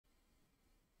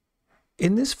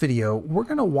In this video, we're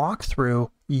going to walk through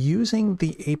using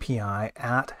the API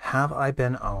at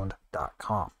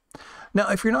HaveIBeenPwned.com.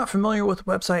 Now, if you're not familiar with the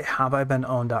website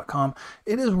HaveIBeenPwned.com,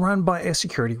 it is run by a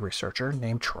security researcher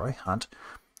named Troy Hunt,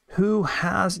 who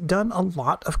has done a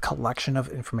lot of collection of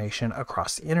information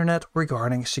across the internet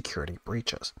regarding security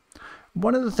breaches.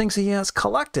 One of the things he has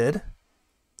collected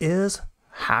is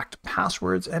hacked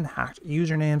passwords and hacked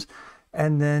usernames,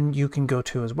 and then you can go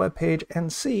to his webpage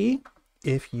and see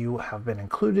if you have been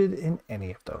included in any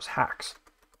of those hacks.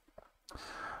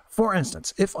 For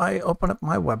instance, if I open up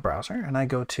my web browser and I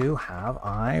go to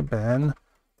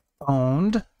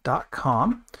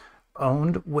HaveIBeenPwned.com,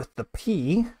 owned with the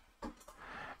P,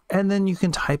 and then you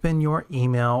can type in your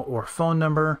email or phone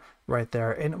number right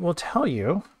there, and it will tell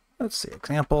you, let's see,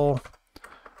 example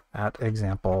at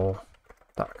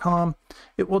example.com.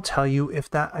 It will tell you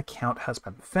if that account has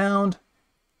been found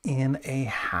in a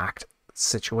hacked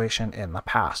situation in the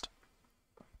past.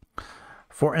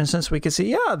 For instance, we could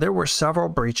see, yeah, there were several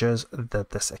breaches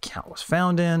that this account was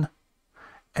found in,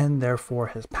 and therefore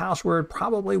his password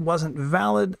probably wasn't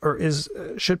valid or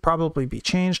should probably be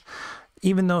changed.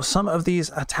 Even though some of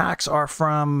these attacks are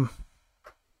from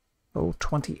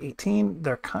 2018,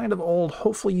 they're kind of old.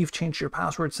 Hopefully you've changed your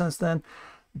password since then,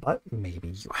 but maybe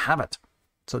you haven't.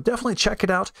 So definitely check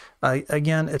it out.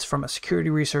 Again, it's from a security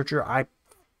researcher. I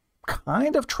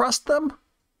kind of trust them,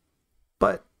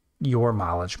 but your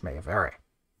mileage may vary.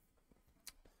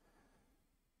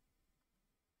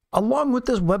 Along with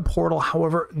this web portal,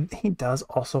 however, he does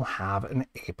also have an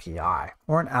API,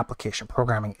 or an application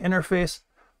programming interface,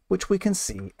 which we can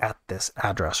see at this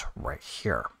address right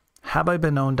here,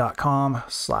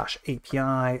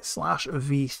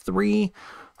 HaveIBeenPwned.com/API/v3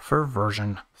 for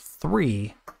version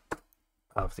 3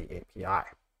 of the API.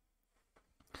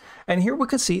 And here we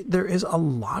can see there is a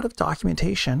lot of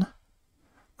documentation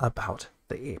about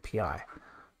the API.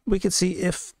 We can see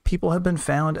if people have been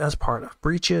found as part of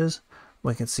breaches.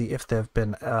 We can see if there have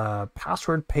been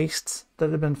password pastes that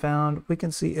have been found. We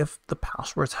can see if the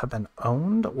passwords have been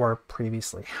owned or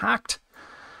previously hacked,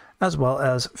 as well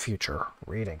as future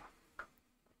reading.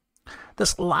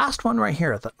 This last one right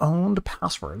here, the owned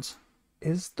passwords,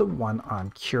 is the one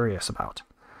I'm curious about.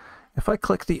 If I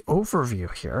click the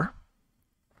overview here,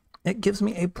 it gives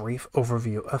me a brief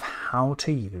overview of how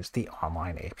to use the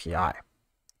online API.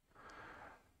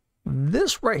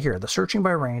 This right here, the searching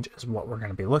by range, is what we're going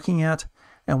to be looking at,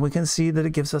 and we can see that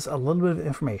it gives us a little bit of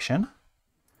information.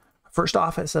 First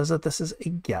off, it says that this is a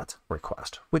GET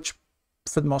request, which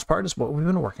for the most part is what we've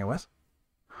been working with.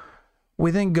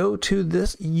 We then go to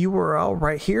this URL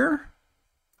right here,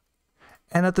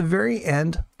 and at the very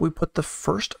end, we put the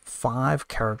first 5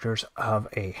 characters of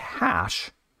a hash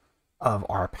of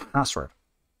our password.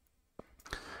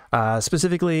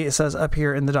 Specifically, it says up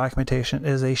here in the documentation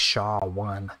is a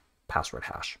SHA-1 password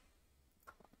hash.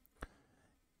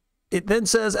 It then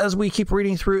says, as we keep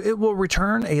reading through, it will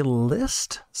return a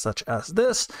list such as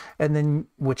this, and then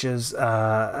which is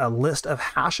a list of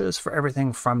hashes for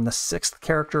everything from the 6th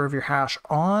character of your hash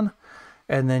on,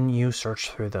 and then you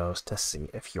search through those to see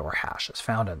if your hash is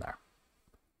found in there.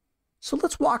 So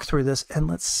let's walk through this and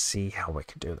let's see how we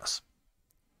can do this.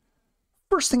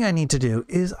 First thing I need to do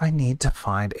is I need to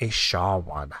find a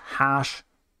SHA-1 hash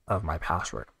of my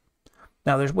password.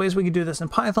 Now there's ways we can do this in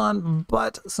Python,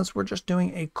 but since we're just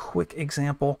doing a quick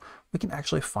example, we can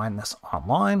actually find this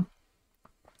online.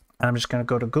 And I'm just going to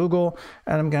go to Google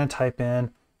and I'm going to type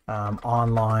in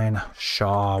online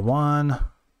SHA-1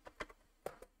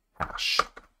 hash.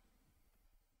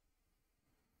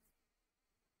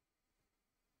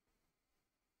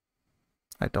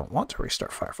 I don't want to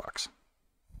restart Firefox.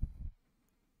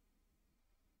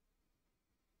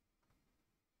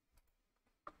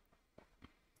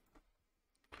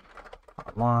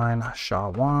 Online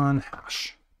SHA-1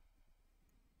 hash.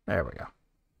 There we go.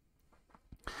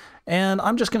 And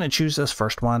I'm just going to choose this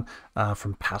first one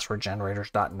from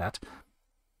passwordgenerators.net.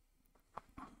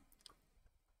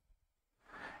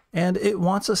 And it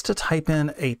wants us to type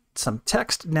in some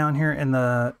text down here in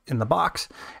the box,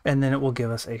 and then it will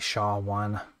give us a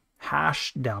SHA-1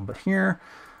 hash down here.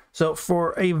 So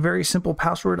for a very simple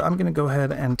password, I'm going to go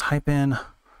ahead and type in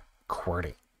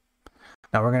QWERTY.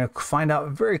 Now we're going to find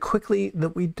out very quickly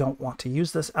that we don't want to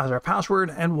use this as our password,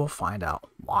 and we'll find out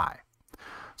why.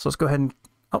 So let's go ahead and,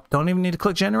 don't even need to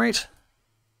click generate.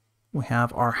 We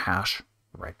have our hash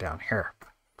right down here.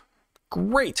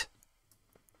 Great.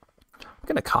 I'm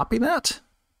going to copy that.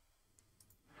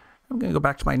 I'm going to go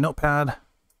back to my notepad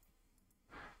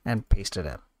and paste it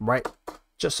in, right?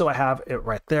 Just so I have it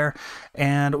right there.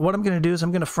 And what I'm going to do is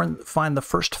I'm going to find the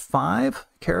first 5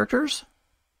 characters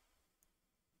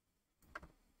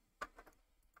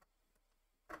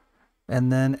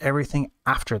and then everything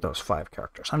after those 5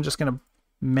 characters. I'm just going to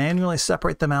manually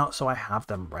separate them out so I have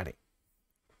them ready.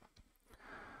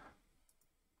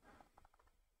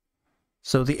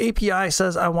 So the API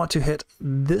says I want to hit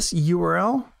this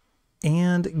URL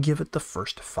and give it the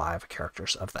first 5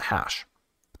 characters of the hash.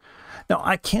 Now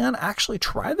I can actually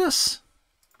try this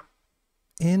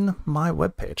in my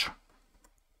web page.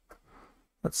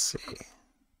 Let's see.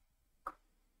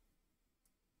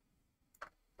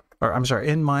 Or I'm sorry,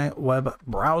 in my web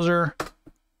browser.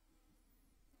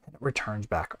 And it returns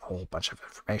back a whole bunch of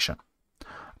information. I'm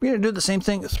going to do the same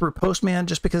thing through Postman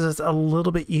just because it's a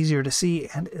little bit easier to see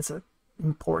and it's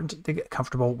important to get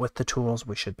comfortable with the tools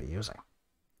we should be using.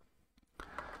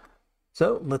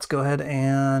 So let's go ahead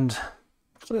and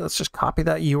let's just copy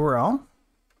that URL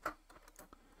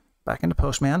back into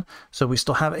Postman. So we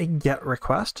still have a GET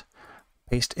request.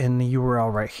 Paste in the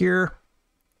URL right here.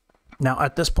 Now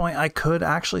at this point, I could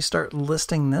actually start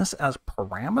listing this as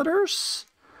parameters.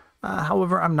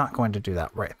 However, I'm not going to do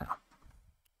that right now.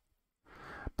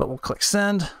 But we'll click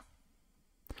send.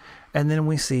 And then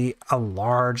we see a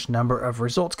large number of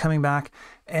results coming back.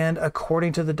 And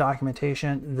according to the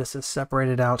documentation, this is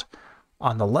separated out.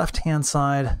 On the left-hand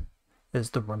side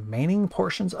is the remaining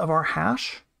portions of our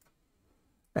hash.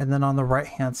 And then on the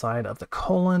right-hand side of the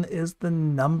colon is the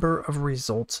number of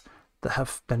results that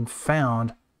have been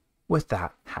found with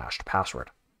that hashed password.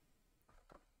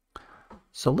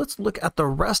 So let's look at the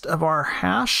rest of our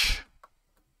hash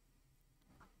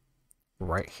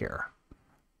right here.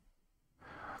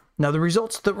 Now the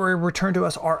results that were returned to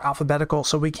us are alphabetical,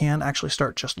 so we can actually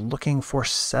start just looking for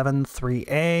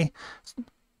 73A,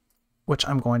 which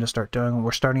I'm going to start doing.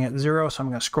 We're starting at 0, so I'm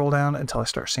going to scroll down until I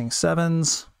start seeing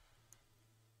 7s.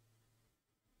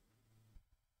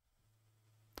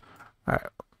 All right,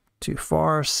 too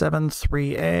far,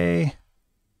 73A.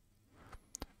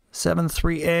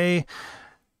 73A.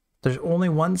 There's only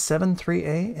one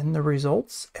 73A in the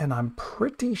results, and I'm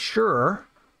pretty sure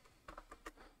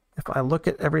if I look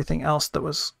at everything else that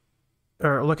was,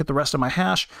 or look at the rest of my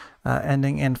hash,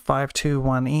 ending in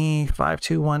 521E,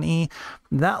 521E,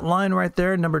 that line right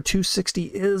there, number 260,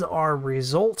 is our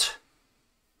result.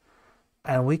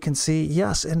 And we can see,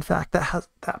 yes, in fact, that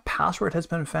password has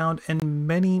been found in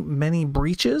many, many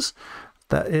breaches.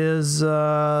 That is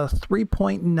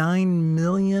 3.9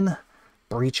 million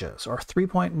breaches, or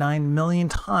 3.9 million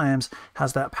times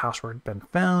has that password been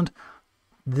found.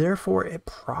 Therefore, it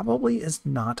probably is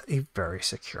not a very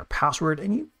secure password,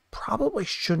 and you probably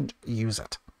shouldn't use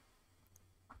it.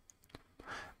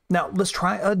 Now, let's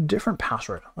try a different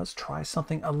password. Let's try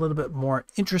something a little bit more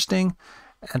interesting.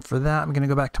 And for that, I'm going to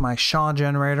go back to my SHA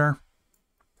generator,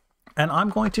 and I'm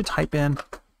going to type in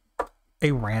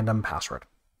a random password.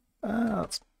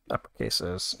 Let's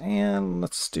uppercases, and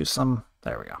let's do some,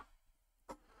 there we go.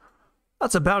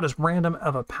 That's about as random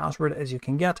of a password as you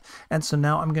can get. And so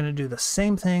now I'm going to do the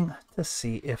same thing to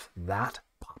see if that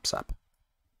pops up.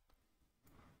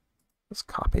 Let's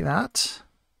copy that. Let's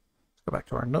go back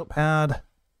to our notepad.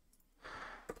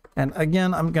 And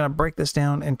again, I'm going to break this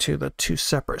down into the 2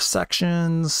 separate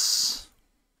sections.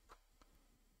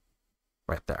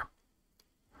 Right there.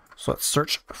 So let's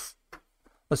search.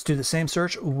 Let's do the same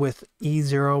search with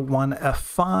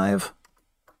E01F5.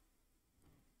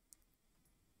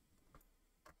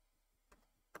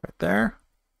 Right there.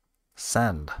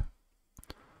 Send.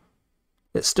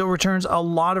 It still returns a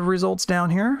lot of results down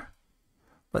here.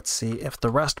 Let's see if the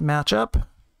rest match up.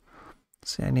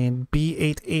 Let's see, I need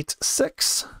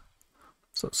B886.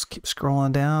 So let's keep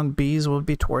scrolling down. B's will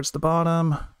be towards the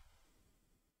bottom.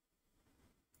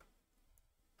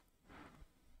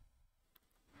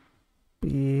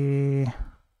 B.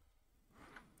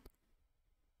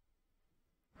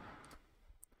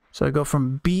 So I go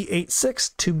from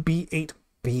B86 to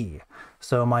B8B.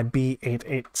 So my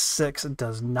B886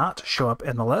 does not show up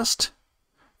in the list.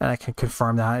 And I can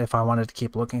confirm that if I wanted to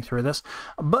keep looking through this.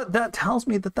 But that tells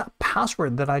me that that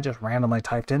password that I just randomly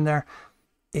typed in there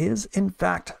is in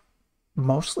fact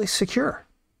mostly secure.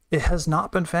 It has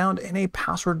not been found in a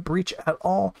password breach at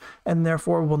all, and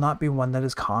therefore will not be one that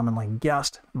is commonly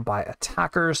guessed by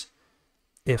attackers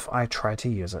if I try to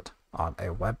use it on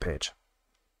a web page.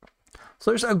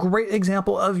 So there's a great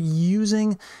example of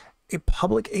using a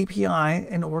public API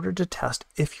in order to test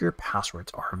if your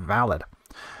passwords are valid.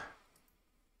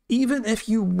 Even if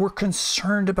you were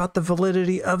concerned about the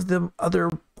validity of the other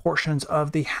portions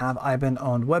of the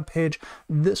HaveIBeenPwned webpage,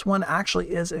 this one actually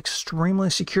is extremely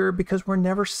secure because we're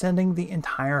never sending the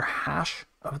entire hash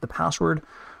of the password.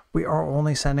 We are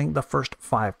only sending the first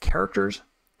 5 characters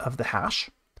of the hash.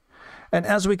 And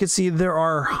as we can see, there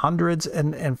are hundreds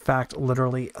and in fact,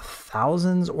 literally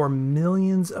thousands or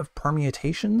millions of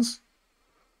permutations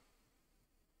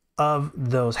of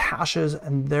those hashes.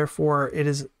 And therefore it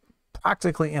is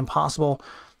practically impossible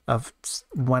of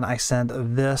when I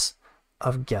send this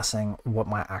of guessing what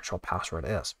my actual password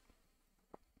is.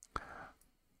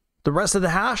 The rest of the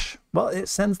hash, well, it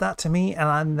sends that to me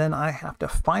and then I have to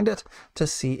find it to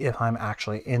see if I'm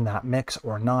actually in that mix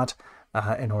or not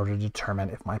in order to determine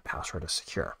if my password is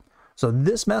secure. So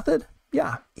this method,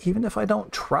 yeah, even if I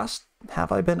don't trust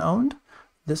have I been owned,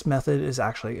 this method is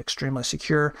actually extremely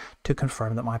secure to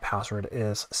confirm that my password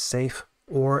is safe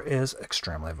or is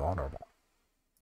extremely vulnerable.